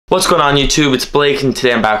What's going on YouTube? It's Blake and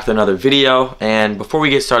today I'm back with another video. And before we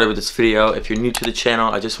get started with this video, if you're new to the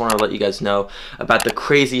channel, I just want to let you guys know about the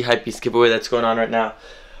crazy Hypebeast giveaway that's going on right now.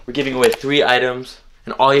 We're giving away 3 items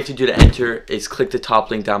and all you have to do to enter is click the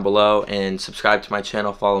top link down below and subscribe to my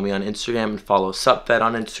channel, follow me on Instagram and follow SupFed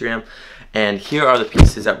on Instagram. And here are the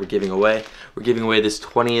pieces that we're giving away. We're giving away this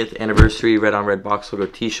 20th anniversary red on red box logo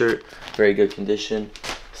t-shirt, very good condition,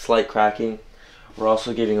 slight cracking. We're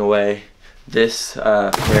also giving away this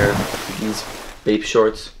pair of these Bape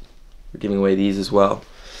shorts. We're giving away these as well.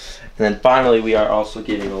 And then finally we are also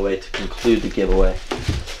giving away, to conclude the giveaway,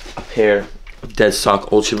 a pair of dead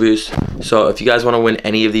stock Ultra Boost. So if you guys want to win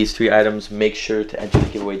any of these 3 items, make sure to enter the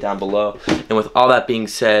giveaway down below. And with all that being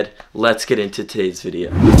said, let's get into today's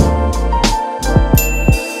video.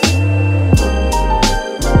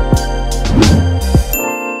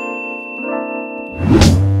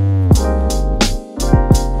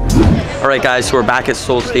 Alright guys, so we're back at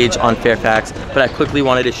Soul Stage on Fairfax, but I quickly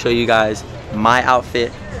wanted to show you guys my outfit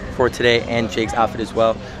for today and Jake's outfit as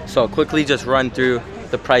well. So I'll quickly just run through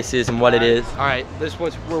the prices and what it is. Alright, this is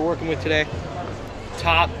what we're working with today.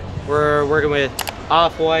 Top, we're working with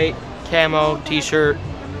off-white, camo, t-shirt,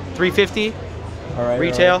 $350. Alright.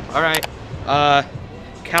 Retail, alright.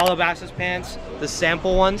 Calabasas pants, the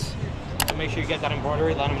sample ones. So make sure you get that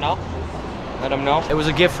embroidery, let them know. Let them know. It was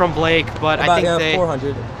a gift from Blake, but I think they...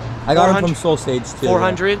 400. I got them from Soul Stage too.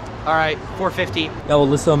 400. Yeah. All right, 450. Yeah, we'll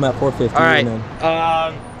list them at 450. All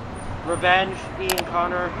right. Revenge, Ian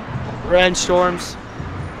Connor, Revenge Storms,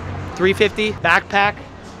 350. Backpack.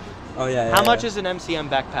 Oh yeah. How much is an MCM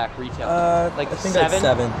backpack retail? Like I think 7. Like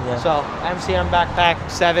 7. Yeah. So MCM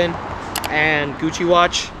backpack 7, and Gucci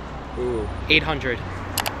watch. Ooh. 800.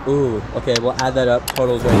 Ooh. Okay, we'll add that up.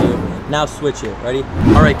 Totals right here. Now switch it. Ready?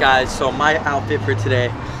 All right, guys. So my outfit for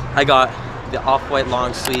today, I got the off-white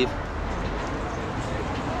long sleeve,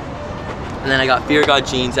 and then I got Fear God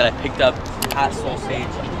jeans that I picked up at Soul Stage.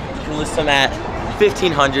 You can list them at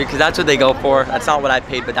 1500 because that's what they go for. That's not what I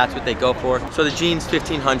paid, but that's what they go for. So the jeans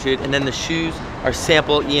 1500, and then the shoes are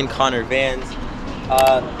sample Ian Connor Vans,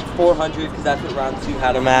 400 because that's what round 2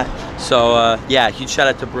 had them at. So yeah, huge shout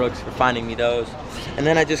out to Brooks for finding me those. And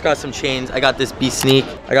then I just got some chains. I got this B sneak.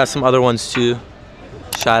 I got some other ones too.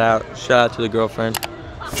 Shout out to the girlfriend.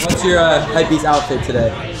 What's your Hypebeast outfit today?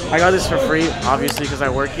 I got this for free, obviously, because I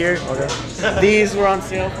work here. Okay. These were on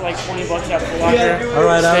sale for like 20 bucks at Foot Locker. All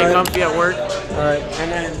right, Stay comfy at work. All right. And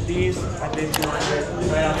then these, I paid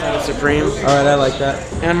 200 right outside of Supreme. All right, I like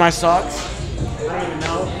that. And my socks. I don't even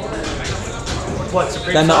know. What,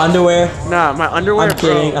 Supreme Then the socks? underwear? Nah, my underwear, I'm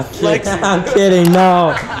kidding, I'm kidding. Flexing. I'm kidding,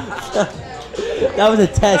 no. That was a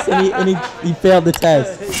test, and he failed the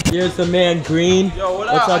test. Here's the man, Green. Yo,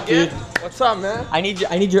 what's up, dude? What's up, man? I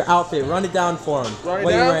need your outfit. Run it down for him. Run it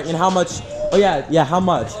what down? you're wearing and how much? Oh yeah. How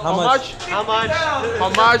much? How much? How much? How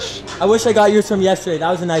much? I wish I got yours from yesterday.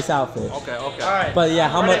 That was a nice outfit. Okay. All right. But yeah,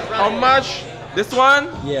 how much? How much? This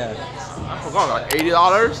one? Yeah. I forgot, like $80.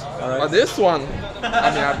 All right. But this one,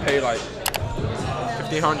 I mean, I paid like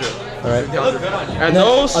 1500. All right. 1500. And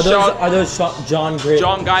those are those John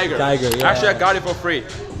Geiger. Geiger, yeah. Actually, I got it for free.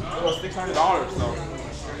 It was $600,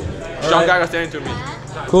 so. John Geiger sent it to me.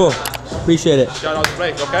 Cool. Appreciate it. Shout out to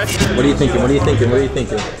Blake, okay? What are you thinking? What are you thinking? What are you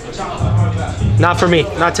thinking? Not for me.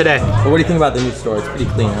 Not today. Well, what do you think about the new store? It's pretty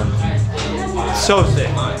clean, huh? So sick.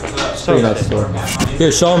 So Pretty nice store.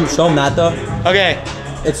 Here, show him that though. Okay.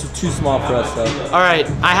 It's too small for us though. All right.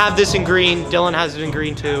 I have this in green. Dylan has it in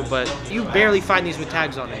green too, but you barely find these with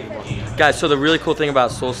tags on it anymore. Guys, so the really cool thing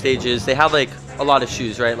about Soul Stage is they have like a lot of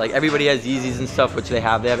shoes, right? Like everybody has Yeezys and stuff, which they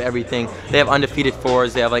have. They have everything. They have undefeated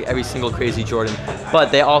 4s. They have like every single crazy Jordan.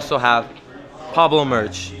 But they also have Pablo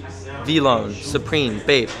merch, V-Lone, Supreme,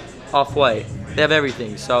 Bape, Off-White. They have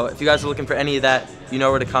everything. So if you guys are looking for any of that, you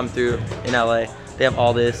know where to come through in LA. They have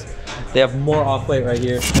all this. They have more Off-White right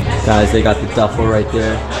here. Guys, they got the duffel right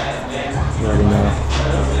there. You already know.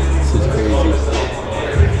 This is crazy.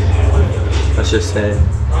 Let's just say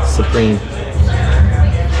Supreme.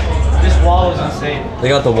 This wall is insane. They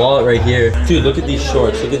got the wallet right here. Dude, look at these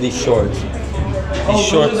shorts. Look at these shorts. These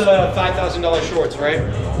shorts. Those are the $5,000 shorts, right?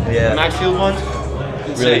 Yeah. The Maxfield ones?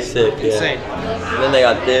 Insane. Really sick, yeah. Insane. And then they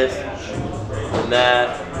got this. And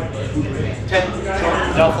that.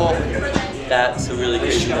 10 duffel. That's a really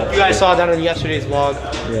good You guys saw that on yesterday's vlog.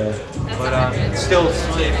 Yeah. But it's still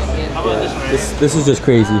sick. How about this one? This is just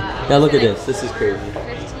crazy. Now look at this. This is crazy.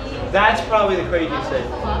 That's probably the craziest thing.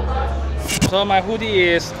 So my hoodie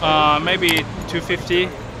is maybe 250,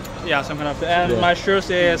 yeah, some kind of. And my shirt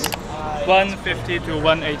is 150 to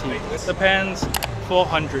 180. The pants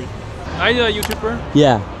 400. Are you a YouTuber?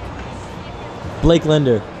 Yeah. Blake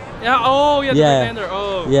Linder. Yeah, oh, yeah, the Yeah. Linder.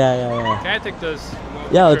 Oh. Yeah. Can I take this?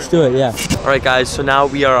 Yeah, let's do it, yeah. Alright guys, so now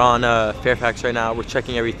we are on Fairfax right now. We're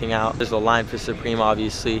checking everything out. There's a line for Supreme,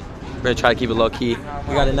 obviously. We're gonna try to keep it low key.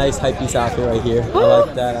 We got a nice Hypebeast outfit right here. I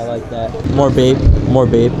like that, I like that. More Bape, more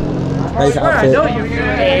Bape. Nice outfit.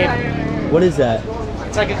 Babe. What is that?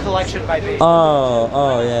 It's like a collection by Bape.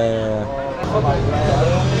 Oh, yeah.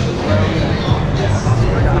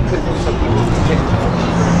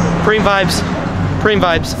 Preem vibes.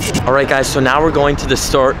 Alright guys, so now we're going to the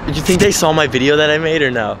store. Did you think they saw my video that I made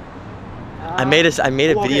or no? I made a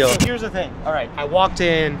video. Okay, so here's the thing. All right, I walked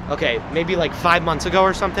in, okay, maybe like 5 months ago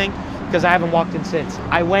or something, because I haven't walked in since.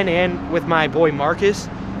 I went in with my boy Marcus,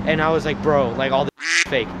 and I was like, bro, like all this is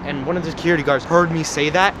fake. And one of the security guards heard me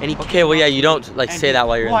say that, and he Okay, well yeah, you don't like say that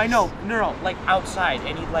while you're in. I know, no, like outside,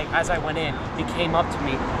 and he like as I went in, he came up to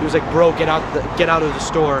me. He was like, bro, get out of the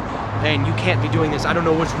store, and you can't be doing this. I don't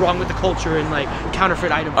know what's wrong with the culture and like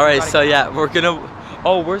counterfeit items. Alright, so yeah, we're gonna.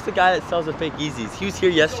 Oh, where's the guy that sells the fake Yeezys? He was here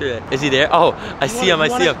yesterday. Is he there? Oh, I see him.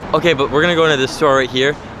 Okay, but we're gonna go into this store right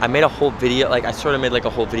here. I made a whole video, like I sort of made like a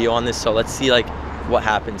whole video on this, so let's see like what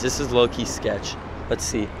happens. This is low-key sketch. Let's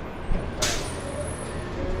see.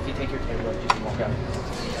 If you take your camera, you can walk out.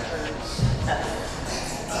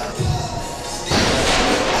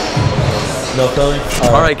 No filling?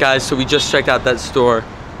 Alright guys, so we just checked out that store.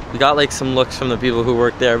 We got like some looks from the people who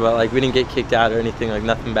work there, but like we didn't get kicked out or anything, like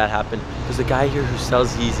nothing bad happened. There's a guy here who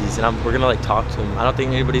sells Yeezys, and we're gonna like talk to him. I don't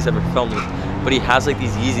think anybody's ever filmed it, but he has like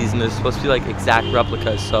these Yeezys, and they're supposed to be like exact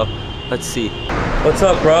replicas, so let's see. What's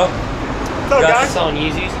up, bro? What's up, guys? Selling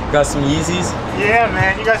Yeezys? Got some Yeezys? Yeah,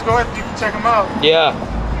 man. You guys go ahead. You can check them out. Yeah.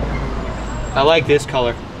 I like this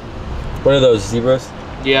color. What are those, zebras?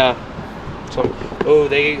 Yeah. So, oh,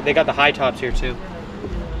 they got the high tops here too.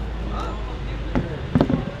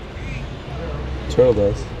 Turtle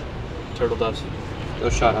does. Turtle doves. Go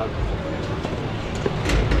shot out.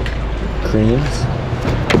 Creams.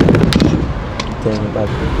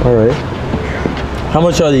 Alright. How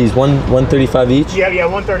much are these? 135 each? Yeah,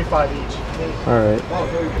 135 each. Alright.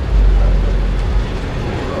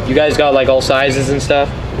 You guys got like all sizes and stuff?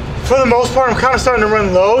 For the most part, I'm kind of starting to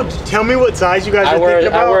run low. Tell me what size you guys are thinking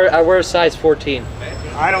about. I wear a size 14.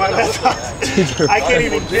 I don't have that size. I can't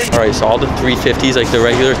even think. Alright, so all the 350s, like the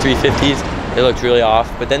regular 350s, they looked really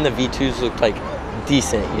off, but then the V2s looked like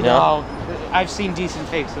decent, you know? No, I've seen decent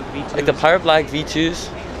fakes of V2s. Like the Pirate Black V2s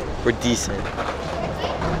were decent.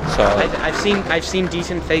 So I've seen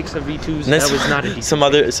decent fakes of V2s. That was not a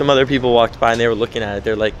decent. some other people walked by and they were looking at it.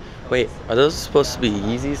 They're like, wait, are those supposed to be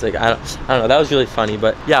Yeezys? Like I don't know. That was really funny.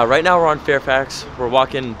 But yeah, right now we're on Fairfax. We're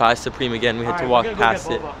walking by Supreme again. We had to walk past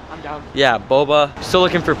it. I'm down. Yeah, boba. Still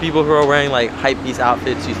looking for people who are wearing like Hypebeast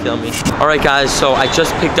outfits, you feel me? Alright guys, so I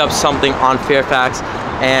just picked up something on Fairfax,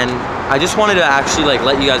 and I just wanted to actually like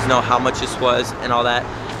let you guys know how much this was and all that.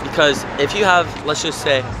 Because if you have, let's just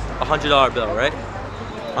say, $100 bill, right?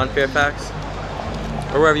 On Fairfax,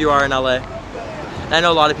 or wherever you are in LA. And I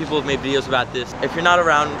know a lot of people have made videos about this. If you're not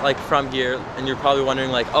around like from here, and you're probably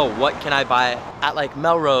wondering like, oh, what can I buy at like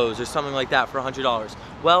Melrose or something like that for $100?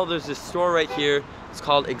 Well, there's this store right here. It's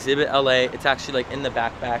called Exhibit LA. It's actually like in the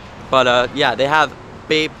backpack. But yeah, they have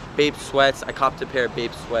Bape sweats. I copped a pair of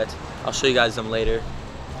Bape sweats. I'll show you guys them later.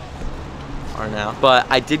 Or now. But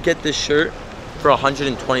I did get this shirt for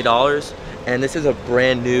 $120. And this is a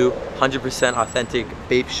brand new, 100% authentic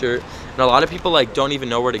Bape shirt. And a lot of people like don't even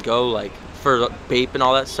know where to go like for Bape and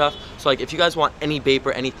all that stuff. So like if you guys want any Bape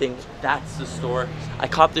or anything, that's the store. I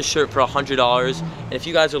copped this shirt for $100. And if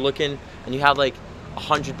you guys are looking and you have like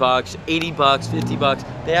 $100, $80,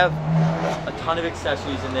 $50, they have a ton of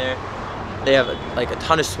accessories in there. They have like a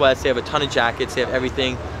ton of sweats, they have a ton of jackets, they have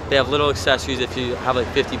everything. They have little accessories if you have like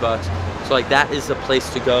 $50. So like that is the place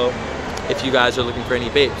to go if you guys are looking for any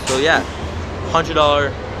Bape. So yeah,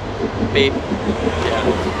 $100 Bape.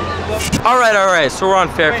 Yeah. Alright, so we're on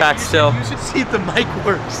Fairfax still. You should see if the mic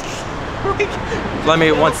works. Let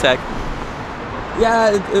me, one sec.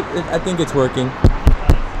 Yeah, I think it's working.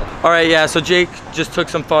 Alright, yeah, so Jake just took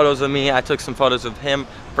some photos of me. I took some photos of him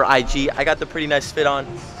for IG. I got the pretty nice fit on.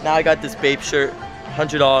 Now I got this Bape shirt,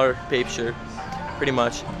 $100 Bape shirt, pretty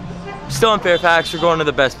much. Still in Fairfax, we're going to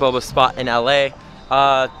the best boba spot in LA.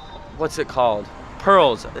 What's it called?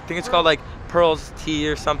 Pearls. I think it's called like Pearls Tea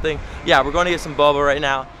or something. Yeah, we're going to get some boba right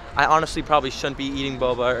now. I honestly probably shouldn't be eating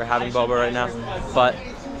boba or having boba right now. But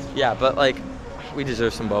yeah, but like we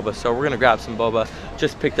deserve some boba, so we're gonna grab some boba.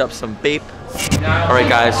 Just picked up some Bape. Alright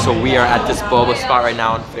guys, so we are at this boba spot right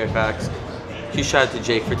now in Fairfax. Huge shout out to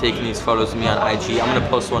Jake for taking these photos of me on IG. I'm gonna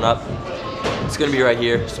post one up. It's gonna be right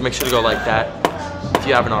here, so make sure to go like that. if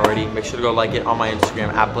you haven't already, make sure to go like it on my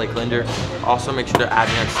Instagram at Linder. Also make sure to add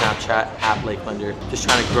me on Snapchat at Linder. Just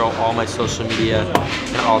trying to grow all my social media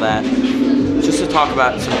and all that. Just to talk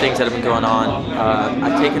about some things that have been going on.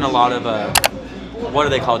 I've taken a lot of what are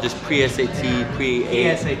they called? Just pre-SAT,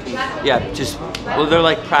 pre-SAT. Yeah, just, well, they're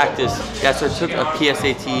like practice. Yeah, so I took a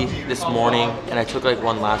PSAT this morning, and I took like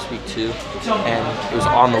one last week too, and it was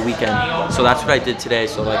on the weekend. So that's what I did today.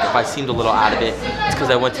 So like if I seemed a little out of it, it's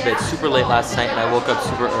because I went to bed super late last night and I woke up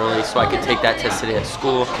super early so I could take that test today at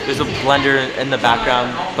school. There's a blender in the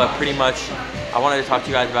background, but pretty much I wanted to talk to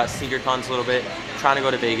you guys about sneaker cons a little bit. Trying to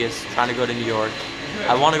go to Vegas, trying to go to New York.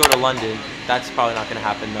 I want to go to London. That's probably not going to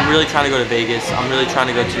happen though. I'm really trying to go to Vegas. I'm really trying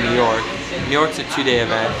to go to New York. New York's a 2-day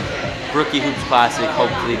event. Rookie Hoops Classic,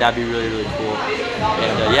 hopefully. That'd be really, really cool.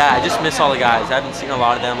 And yeah, I just miss all the guys. I haven't seen a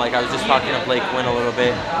lot of them. Like I was just talking to Blake Wynn a little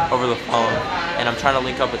bit over the phone. And I'm trying to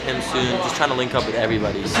link up with him soon. Just trying to link up with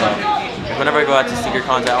everybody. So whenever I go out to sneaker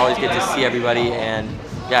cons, I always get to see everybody. And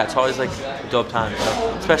yeah, it's always like a dope time.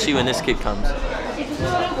 So, especially when this kid comes.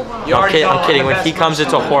 I'm kidding. When he comes,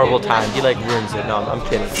 it's a horrible time. He like ruins it. No, I'm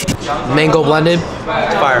kidding. Mango blended.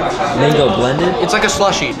 It's fire. Mango blended? It's like a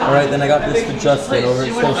slushie. Alright, then I got this for Justin over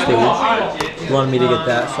at Soul Stage. He wanted me to get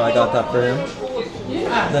that, so I got that for him.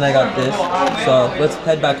 Then I got this. So let's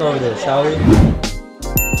head back over there, shall we?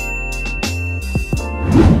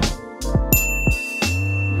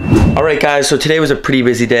 Alright guys, so today was a pretty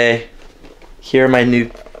busy day. Here are my new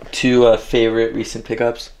two favorite recent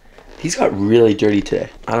pickups. These got really dirty today.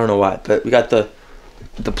 I don't know why, but we got the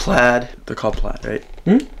plaid. They're called plaid, right?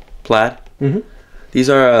 Hmm? Plaid? Mm-hmm. These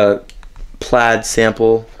are plaid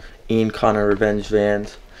sample Ian Connor Revenge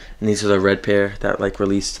Vans. And these are the red pair that like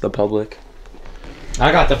released to the public.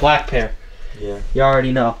 I got the black pair. Yeah. You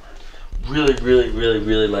already know. Really, really, really,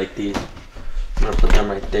 really like these. I'm gonna put them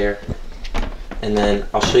right there. And then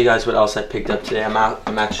I'll show you guys what else I picked up today. I'm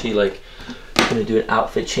actually like gonna do an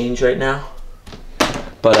outfit change right now.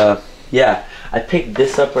 But yeah, I picked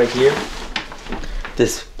this up right here.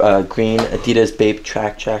 This green Adidas Bape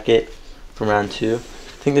track jacket from round 2. I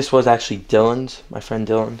think this was actually Dylan's, my friend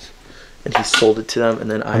Dylan's, and he sold it to them.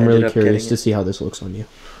 And then I'm really curious to see how this looks on you.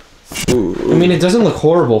 Ooh. I mean, it doesn't look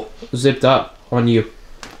horrible zipped up on you.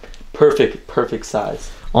 Perfect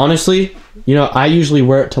size. Honestly, you know, I usually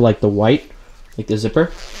wear it to like the white, like the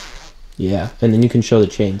zipper. Yeah, and then you can show the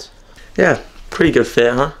chains. Yeah, pretty good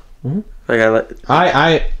fit, huh? Mm-hmm. Like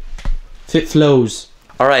I fit flows.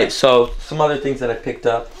 All right, so some other things that I picked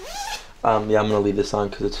up. Yeah, I'm gonna leave this on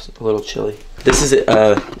because it's a little chilly. This is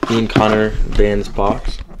Ian Connor Vans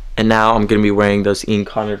box, and now I'm gonna be wearing those Ian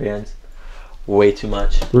Connor Vans way too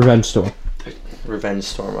much. Revenge Storm. Revenge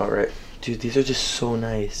Storm, all right, dude. These are just so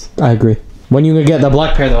nice. I agree. When you gonna get the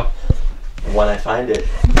black pair though? When I find it.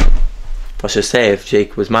 Let's just say if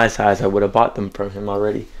Jake was my size, I would have bought them from him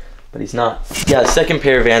already. But he's not. Yeah, the second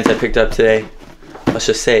pair of Vans I picked up today, let's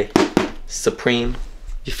just say, Supreme,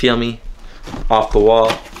 you feel me? Off the wall,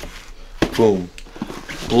 boom.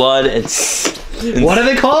 Blood and what are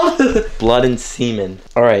they called? Blood and Semen.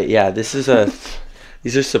 All right, yeah, this is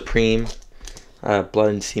these are Supreme Blood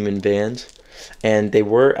and Semen Vans. And they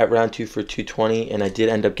were at round 2 for $220, and I did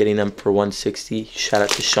end up getting them for $160. Shout out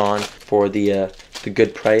to Sean for the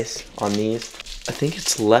good price on these. I think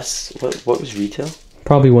it's less, what was retail?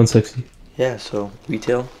 Probably 160. Yeah, so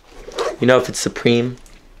retail. You know, if it's Supreme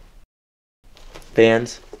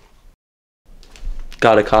Vans,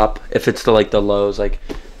 gotta cop. If it's the like the lows, like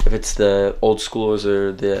if it's the old schoolers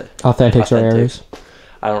or the Authentics or Aries.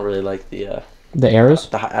 I don't really like the Aries.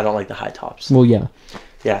 I don't like the high tops. Well, yeah.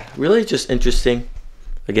 Yeah, really just interesting.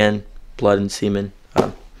 Again, Blood and Semen.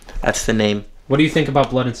 That's the name. What do you think about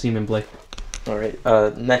Blood and Semen, Blake? All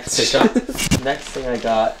right. Next pickup. Next thing I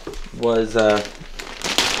got was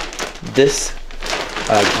this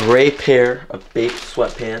gray pair of Bape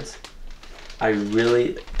sweatpants. I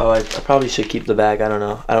probably should keep the bag. I don't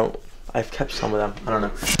know. I've kept some of them. I don't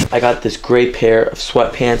know. I got this gray pair of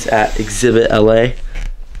sweatpants at Exhibit LA,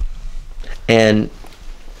 and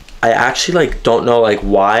I actually like don't know like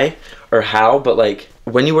why or how, but like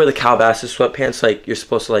when you wear the Calabasas sweatpants, like you're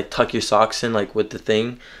supposed to like tuck your socks in like with the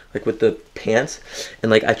thing, like with the pants.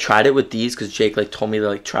 And like I tried it with these because Jake like told me to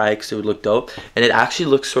like try it because it would look dope, and it actually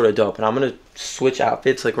looks sort of dope. And I'm gonna switch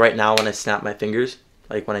outfits like right now when I snap my fingers,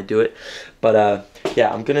 like when I do it. But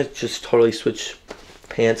yeah, I'm gonna just totally switch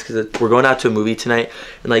pants because we're going out to a movie tonight,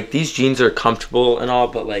 and like these jeans are comfortable and all,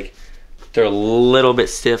 but like they're a little bit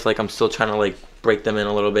stiff. Like I'm still trying to like break them in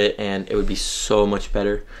a little bit, and it would be so much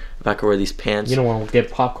better if I could wear these pants. You don't want to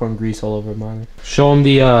get popcorn grease all over mine. Show them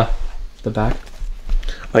the back.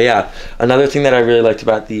 Oh yeah, another thing that I really liked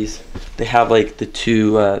about these, they have like the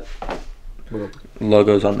two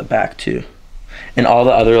logos on the back too. And all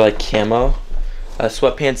the other like camo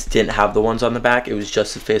sweatpants didn't have the ones on the back. It was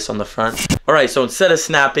just the face on the front. All right, so instead of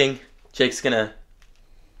snapping, Jake's gonna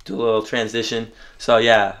do a little transition. So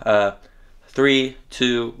yeah, 3,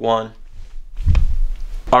 2, 1.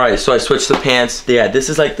 All right, so I switched the pants. Yeah, this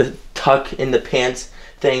is like the tuck in the pants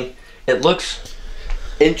thing. It looks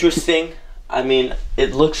interesting. I mean,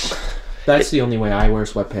 it looks... That's the only way I wear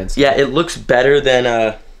sweatpants. Yeah, it looks better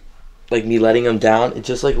than like me letting them down. It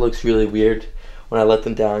just like looks really weird when I let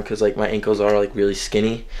them down because like my ankles are like really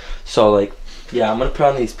skinny. So like, yeah, I'm gonna put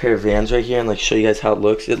on these pair of Vans right here and like show you guys how it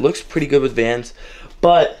looks. It looks pretty good with Vans,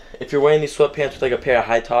 but if you're wearing these sweatpants with like a pair of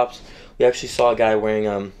high tops, we actually saw a guy wearing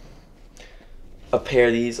a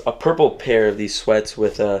purple pair of these sweats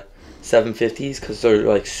with 750s because they're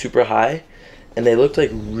like super high and they looked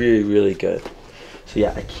like really, really good. So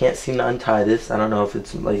yeah, I can't seem to untie this. I don't know if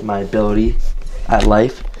it's like my ability at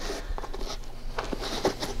life.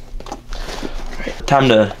 All right, time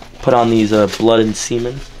to put on these blood and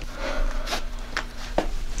semen.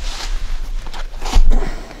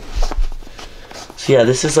 So yeah,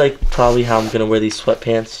 this is like probably how I'm gonna wear these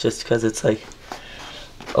sweatpants just because it's like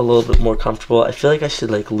a little bit more comfortable. I feel like I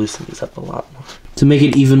should like loosen these up a lot more. To make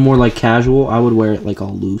it even more like casual, I would wear it like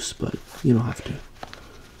all loose, but you don't have to.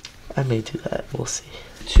 I may do that. We'll see.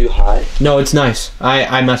 Too high? No, it's nice.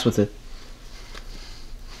 I mess with it.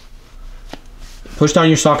 Push down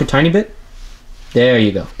your sock a tiny bit. There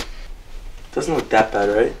you go. Doesn't look that bad,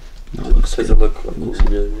 right? No, it looks Does it look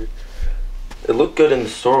really weird? It looked good in the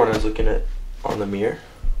store when I was looking at on the mirror.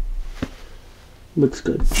 Looks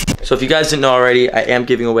good. So if you guys didn't know already, I am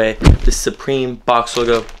giving away the Supreme box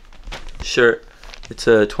logo shirt. It's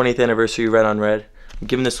a 20th anniversary red on red. I'm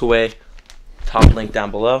giving this away. Top link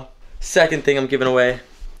down below. Second thing I'm giving away,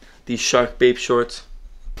 these Shark Bape shorts.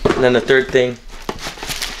 And then the third thing,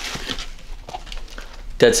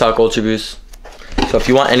 Dead Sock Ultra Boost. So if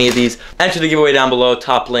you want any of these, enter the giveaway down below.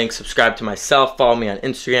 Top link, subscribe to myself, follow me on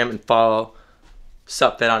Instagram, and follow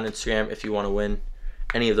SupFed on Instagram if you want to win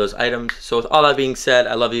any of those items. So with all that being said,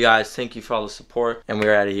 I love you guys. Thank you for all the support, and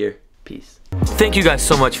we're out of here. Peace. Thank you guys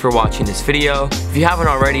so much for watching this video. If you haven't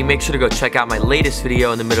already, make sure to go check out my latest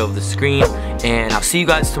video in the middle of the screen, and I'll see you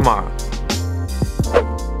guys tomorrow.